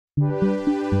In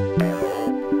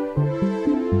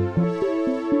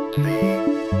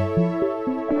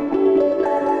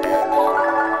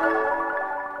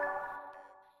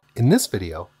this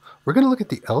video, we're going to look at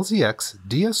the LZX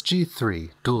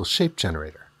DSG3 Dual Shape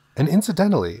Generator, and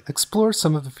incidentally explore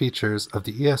some of the features of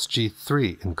the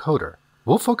ESG3 encoder.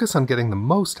 We'll focus on getting the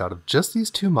most out of just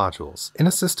these two modules in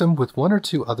a system with one or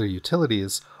two other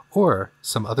utilities or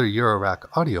some other Eurorack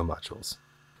audio modules.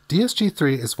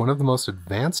 DSG3 is one of the most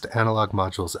advanced analog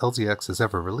modules LZX has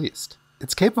ever released.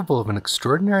 It's capable of an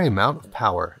extraordinary amount of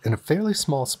power in a fairly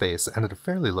small space and at a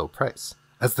fairly low price.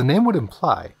 As the name would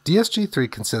imply,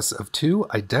 DSG3 consists of two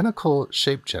identical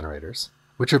shape generators,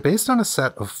 which are based on a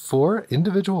set of 4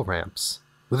 individual ramps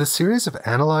with a series of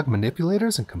analog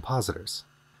manipulators and compositors.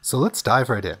 So let's dive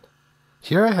right in.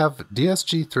 Here I have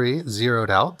DSG3 zeroed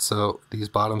out, so these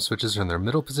bottom switches are in their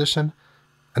middle position,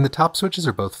 and the top switches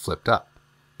are both flipped up.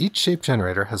 Each shape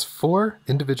generator has 4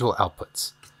 individual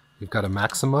outputs. You've got a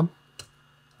maximum,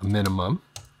 a minimum,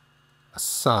 a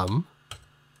sum,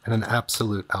 and an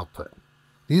absolute output.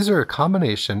 These are a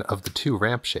combination of the 2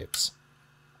 ramp shapes.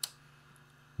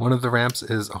 One of the ramps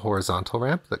is a horizontal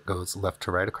ramp that goes left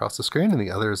to right across the screen, and the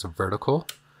other is a vertical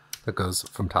that goes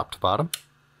from top to bottom.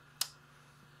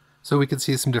 So we can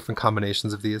see some different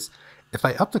combinations of these. If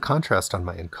I up the contrast on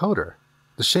my encoder,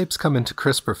 the shapes come into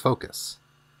crisper focus.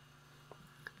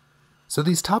 So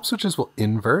these top switches will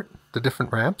invert the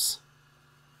different ramps.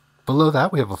 Below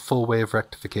that we have a full wave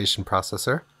rectification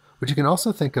processor, which you can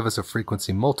also think of as a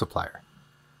frequency multiplier.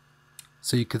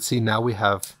 So you can see now we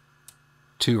have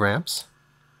 2 ramps,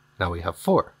 now we have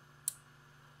 4,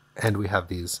 and we have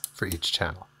these for each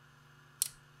channel.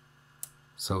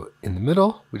 So in the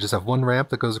middle, we just have 1 ramp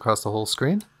that goes across the whole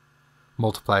screen,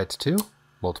 multiply it to 2,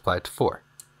 multiply it to 4,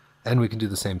 and we can do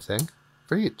the same thing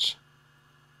for each.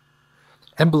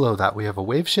 And below that we have a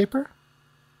wave shaper,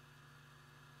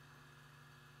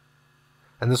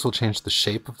 and this will change the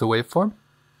shape of the waveform.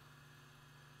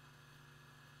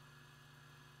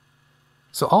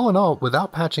 So all in all,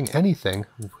 without patching anything,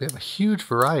 we have a huge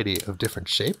variety of different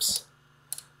shapes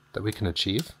that we can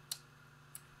achieve.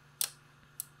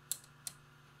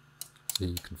 So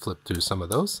you can flip through some of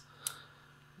those.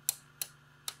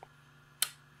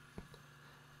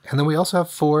 And then we also have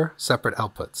 4 separate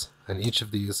outputs, and each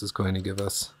of these is going to give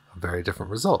us a very different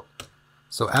result.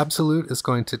 So absolute is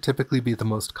going to typically be the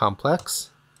most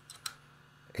complex,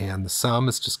 and the sum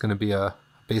is just going to be a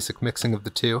basic mixing of the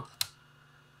 2.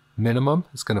 Minimum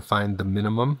is going to find the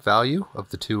minimum value of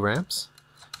the 2 ramps,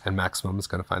 and maximum is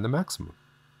going to find the maximum.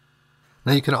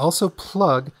 Now you can also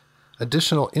plug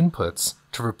additional inputs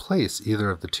to replace either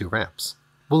of the 2 ramps.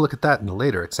 We'll look at that in a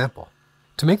later example.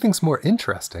 To make things more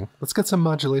interesting, let's get some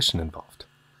modulation involved.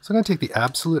 So I'm going to take the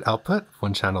absolute output of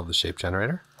one channel of the shape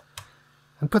generator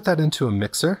and put that into a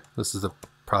mixer. This is a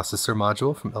processor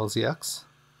module from LZX,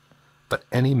 but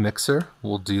any mixer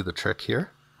will do the trick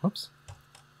here. Oops.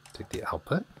 Take the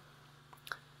output.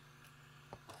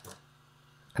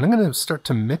 And I'm going to start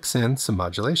to mix in some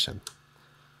modulation.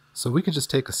 So we could just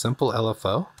take a simple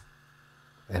LFO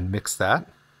and mix that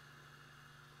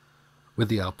with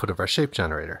the output of our shape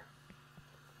generator.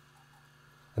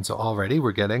 And so already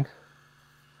we're getting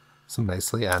some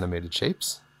nicely animated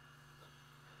shapes.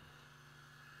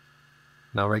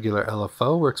 Now regular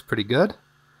LFO works pretty good,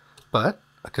 but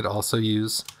I could also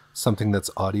use something that's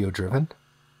audio driven.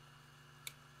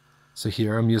 So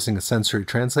here I'm using a sensory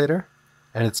translator,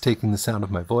 and it's taking the sound of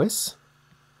my voice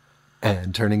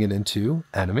and turning it into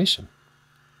animation.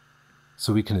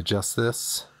 So we can adjust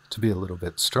this to be a little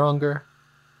bit stronger.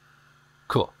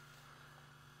 Cool.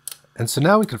 And so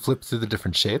now we can flip through the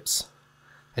different shapes,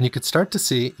 and you could start to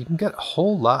see you can get a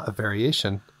whole lot of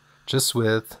variation just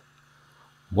with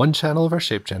one channel of our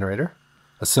shape generator,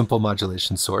 a simple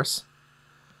modulation source,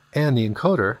 and the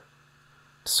encoder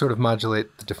to sort of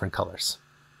modulate the different colors.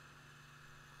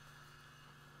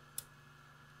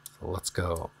 So let's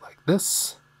go like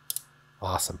this.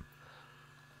 Awesome.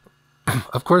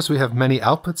 Of course, we have many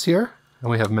outputs here, and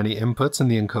we have many inputs in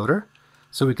the encoder,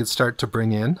 so we could start to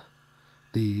bring in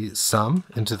the sum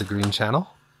into the green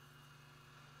channel,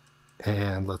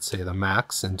 and let's say the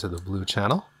max into the blue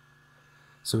channel.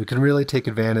 So we can really take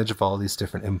advantage of all these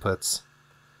different inputs,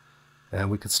 and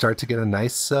we could start to get a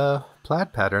nice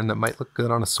plaid pattern that might look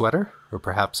good on a sweater, or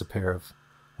perhaps a pair of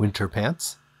winter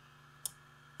pants.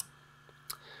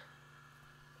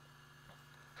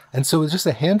 And so with just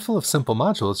a handful of simple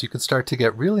modules, you can start to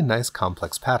get really nice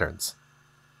complex patterns.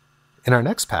 In our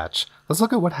next patch, let's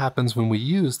look at what happens when we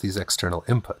use these external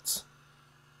inputs.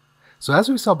 So as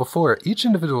we saw before, each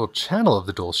individual channel of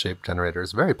the dual shape generator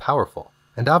is very powerful,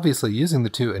 and obviously using the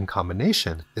 2 in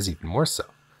combination is even more so.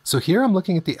 So here I'm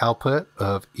looking at the output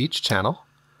of each channel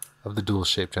of the dual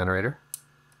shape generator.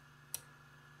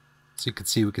 So you can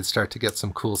see we could start to get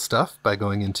some cool stuff by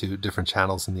going into different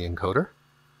channels in the encoder.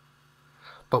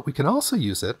 But we can also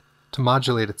use it to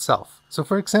modulate itself. So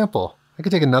for example, I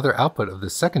could take another output of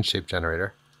this second shape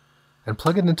generator and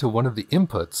plug it into one of the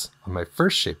inputs on my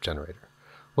first shape generator.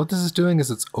 What this is doing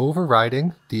is it's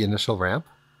overriding the initial ramp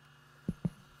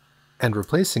and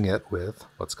replacing it with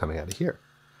what's coming out of here.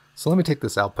 So let me take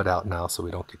this output out now so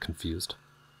we don't get confused.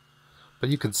 But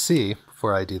you can see,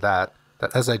 before I do that,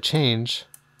 that as I change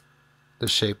the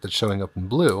shape that's showing up in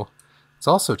blue, it's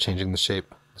also changing the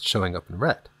shape that's showing up in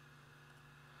red.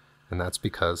 And that's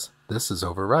because this is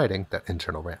overriding that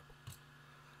internal ramp.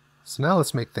 So now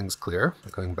let's make things clear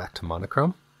by going back to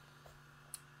monochrome.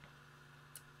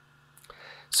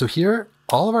 So here,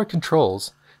 all of our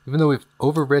controls, even though we've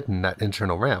overridden that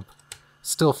internal ramp,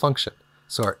 still function.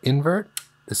 So our invert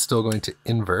is still going to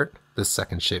invert this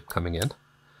second shape coming in,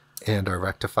 and our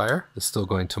rectifier is still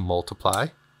going to multiply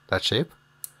that shape.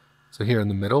 So here in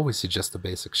the middle, we see just the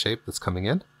basic shape that's coming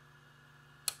in.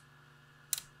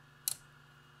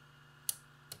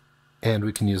 And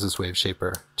we can use this wave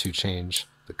shaper to change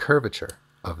the curvature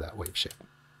of that wave shape.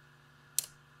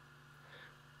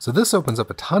 So this opens up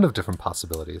a ton of different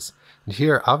possibilities. And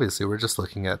here, obviously, we're just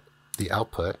looking at the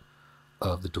output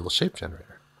of the dual shape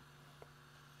generator.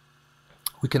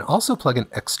 We can also plug in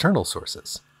external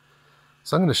sources.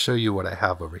 So I'm going to show you what I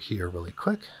have over here really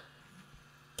quick.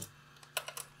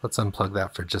 Let's unplug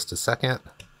that for just a second.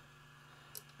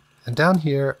 And down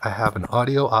here, I have an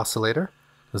audio oscillator.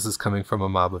 This is coming from a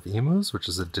mob of emus, which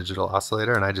is a digital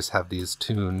oscillator, and I just have these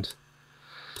tuned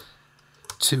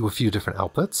to a few different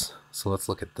outputs. So let's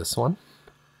look at this one.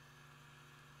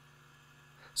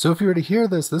 So if you were to hear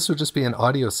this, this would just be an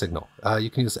audio signal. You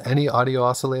can use any audio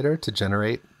oscillator to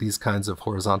generate these kinds of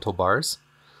horizontal bars.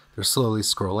 They're slowly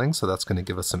scrolling, so that's going to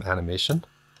give us some animation.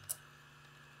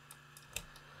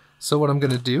 So what I'm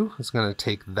going to do is I'm going to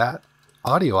take that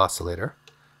audio oscillator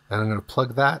and I'm going to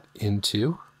plug that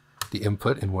into the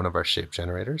input in one of our shape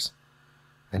generators.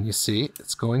 And you see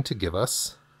it's going to give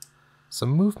us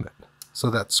some movement. So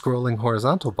that scrolling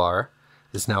horizontal bar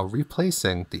is now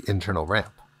replacing the internal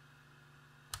ramp.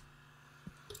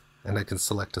 And I can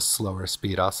select a slower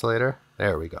speed oscillator.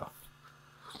 There we go.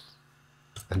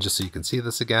 And just so you can see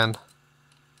this again,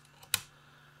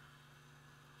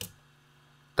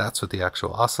 that's what the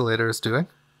actual oscillator is doing.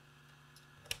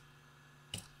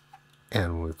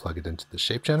 And when we plug it into the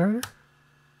shape generator,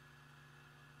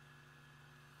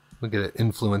 we get it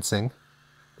influencing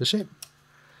the shape.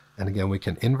 And again, we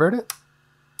can invert it,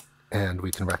 and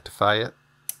we can rectify it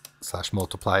 /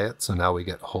 multiply it. So now we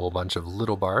get a whole bunch of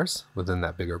little bars within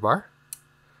that bigger bar.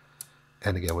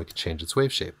 And again, we can change its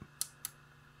wave shape.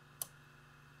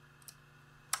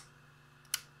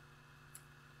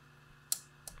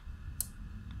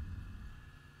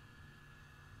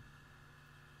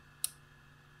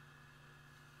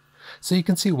 So you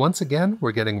can see once again,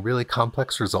 we're getting really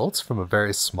complex results from a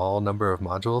very small number of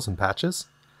modules and patches.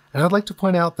 And I'd like to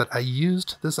point out that I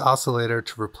used this oscillator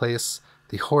to replace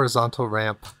the horizontal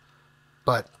ramp,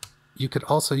 but you could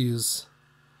also use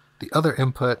the other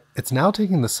input. It's now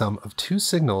taking the sum of two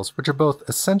signals, which are both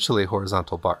essentially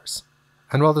horizontal bars.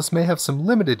 And while this may have some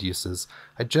limited uses,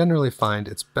 I generally find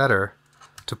it's better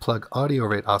to plug audio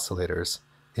rate oscillators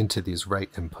into these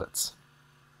right inputs.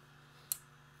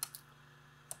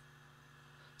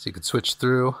 So you could switch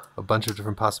through a bunch of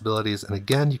different possibilities, and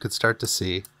again, you could start to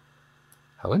see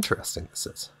how interesting this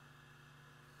is.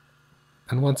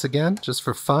 And once again, just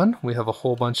for fun, we have a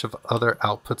whole bunch of other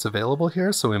outputs available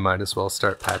here, so we might as well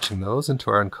start patching those into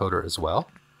our encoder as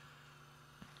well.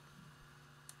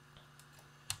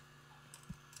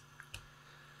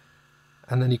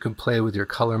 And then you can play with your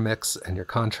color mix and your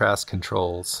contrast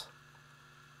controls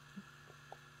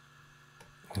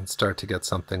and start to get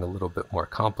something a little bit more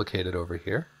complicated over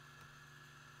here.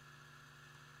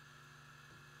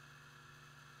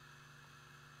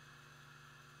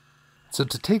 So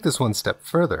to take this one step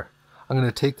further, I'm going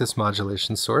to take this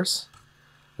modulation source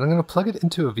and I'm going to plug it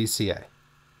into a VCA.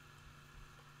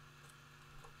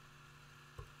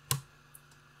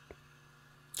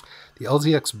 The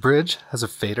LZX bridge has a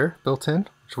fader built in,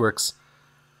 which works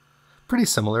pretty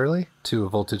similarly to a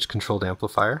voltage-controlled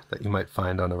amplifier that you might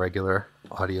find on a regular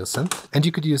audio synth. And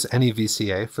you could use any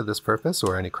VCA for this purpose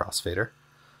or any crossfader.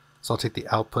 So I'll take the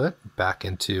output back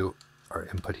into our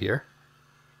input here.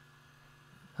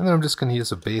 And then I'm just going to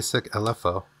use a basic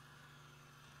LFO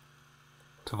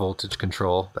to voltage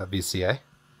control that VCA.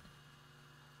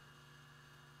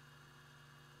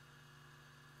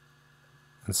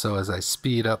 And so as I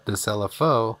speed up this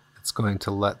LFO, it's going to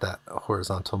let that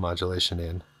horizontal modulation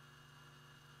in.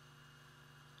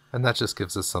 And that just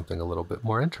gives us something a little bit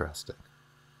more interesting.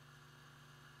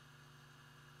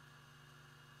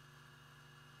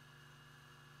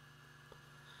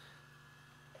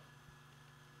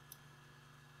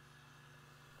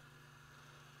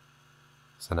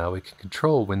 So now we can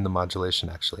control when the modulation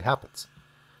actually happens.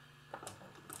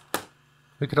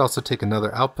 We could also take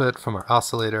another output from our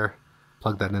oscillator,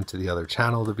 plug that into the other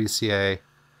channel of the VCA,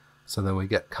 so then we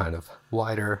get kind of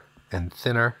wider and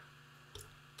thinner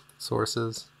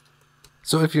sources.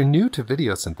 So if you're new to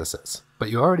video synthesis, but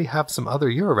you already have some other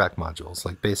Eurorack modules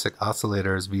like basic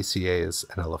oscillators, VCAs,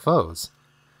 and LFOs,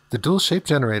 the Dual Shape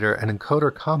Generator and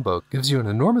encoder combo gives you an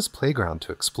enormous playground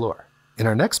to explore. In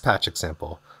our next patch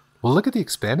example, we'll look at the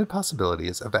expanded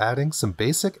possibilities of adding some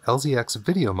basic LZX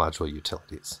video module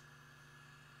utilities.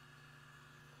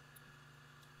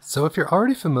 So if you're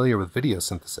already familiar with video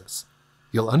synthesis,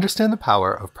 you'll understand the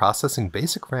power of processing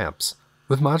basic ramps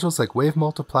with modules like wave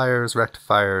multipliers,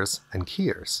 rectifiers, and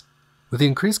keyers. With the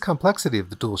increased complexity of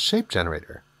the Dual Shape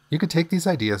Generator, you could take these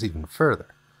ideas even further.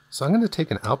 So I'm going to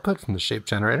take an output from the Shape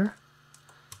Generator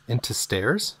into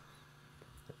Stairs.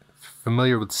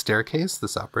 Familiar with staircase,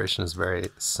 this operation is very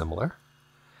similar.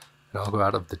 And I'll go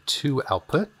out of the 2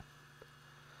 output.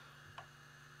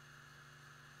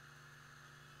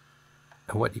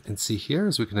 And what you can see here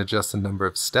is we can adjust the number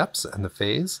of steps and the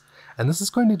phase. And this is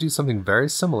going to do something very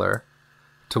similar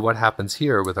to what happens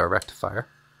here with our rectifier.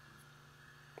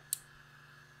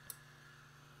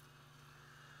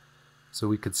 So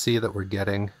we could see that we're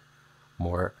getting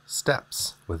more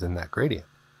steps within that gradient.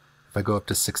 If I go up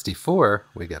to 64,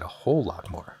 we get a whole lot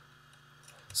more.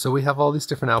 So we have all these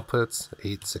different outputs,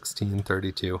 8, 16,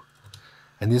 32,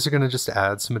 and these are going to just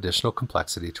add some additional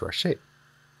complexity to our shape.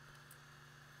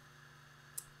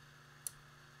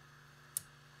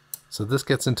 So this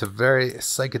gets into very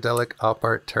psychedelic op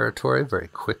art territory very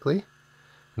quickly.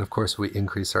 And of course we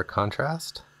increase our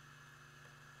contrast.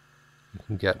 You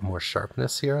can get more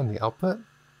sharpness here on the output.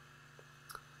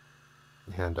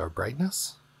 And our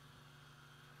brightness.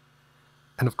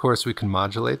 And of course we can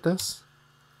modulate this.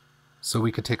 So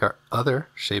we could take our other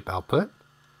shape output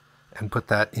and put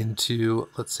that into,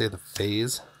 let's say, the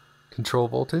phase control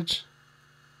voltage.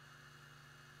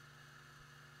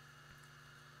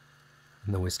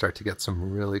 And then we start to get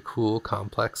some really cool,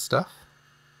 complex stuff.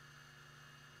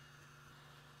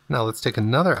 Now let's take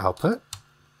another output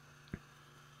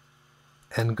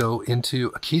and go into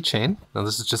a keychain. Now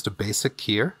this is just a basic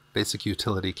keyer, basic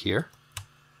utility keyer.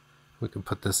 We can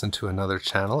put this into another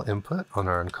channel input on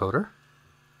our encoder.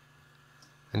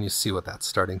 And you see what that's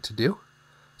starting to do.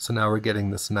 So now we're getting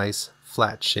this nice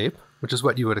flat shape, which is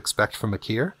what you would expect from a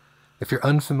keyer. If you're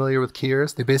unfamiliar with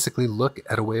keyers, they basically look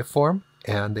at a waveform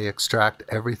and they extract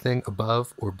everything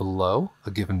above or below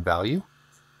a given value.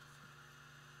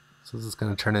 So this is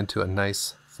going to turn into a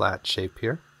nice flat shape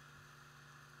here.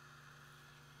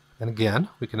 And again,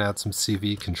 we can add some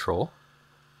CV control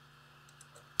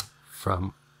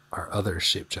from our other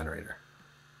shape generator.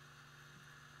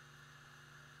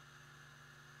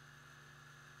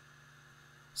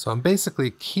 So I'm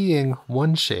basically keying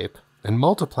one shape and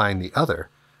multiplying the other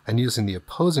and using the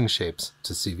opposing shapes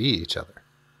to CV each other.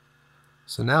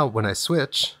 So now when I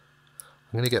switch,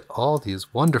 I'm going to get all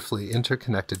these wonderfully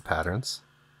interconnected patterns.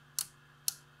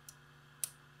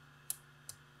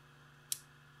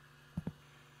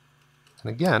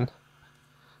 And again,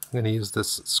 I'm going to use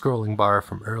this scrolling bar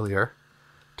from earlier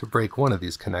to break one of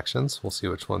these connections. We'll see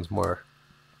which one's more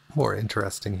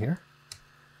interesting here.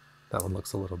 That one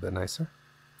looks a little bit nicer.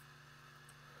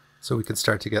 So we can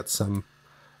start to get some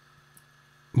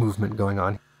movement going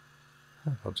on.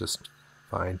 I'll just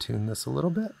fine-tune this a little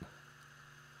bit.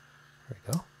 There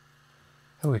we go.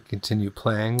 And we continue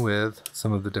playing with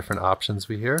some of the different options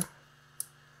we hear.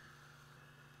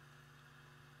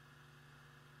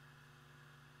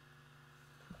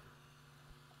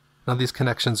 Now these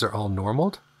connections are all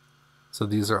normaled, so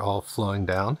these are all flowing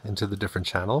down into the different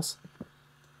channels.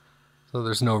 So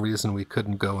there's no reason we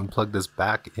couldn't go and plug this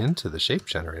back into the shape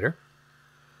generator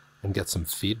and get some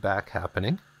feedback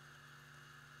happening.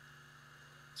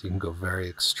 So you can go very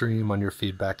extreme on your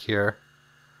feedback here,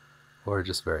 or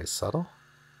just very subtle.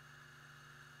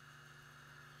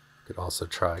 You could also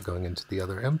try going into the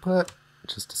other input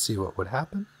just to see what would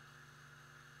happen.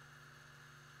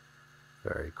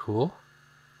 Very cool.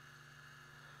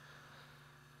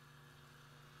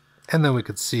 And then we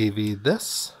could CV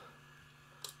this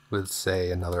with, say,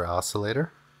 another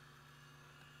oscillator.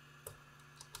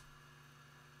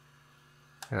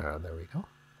 There we go.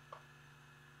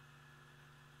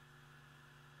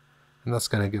 And that's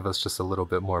going to give us just a little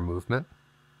bit more movement.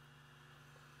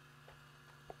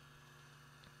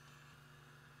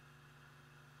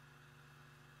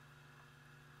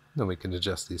 Then we can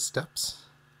adjust these steps,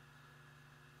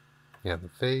 and the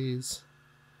phase,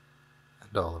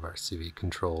 and all of our CV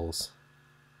controls.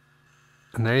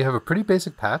 And there you have a pretty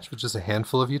basic patch with just a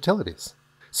handful of utilities.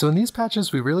 So in these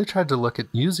patches, we really tried to look at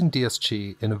using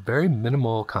DSG in a very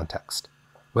minimal context.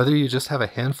 Whether you just have a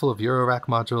handful of Eurorack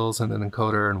modules and an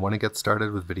encoder and want to get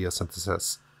started with video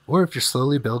synthesis, or if you're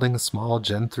slowly building a small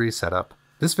Gen 3 setup,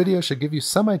 this video should give you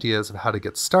some ideas of how to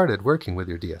get started working with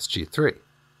your DSG3.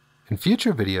 In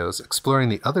future videos exploring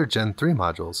the other Gen 3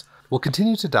 modules, we'll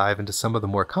continue to dive into some of the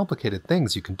more complicated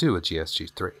things you can do with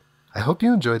DSG3. I hope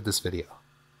you enjoyed this video.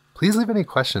 Please leave any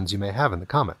questions you may have in the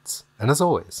comments, and as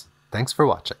always, thanks for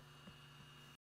watching.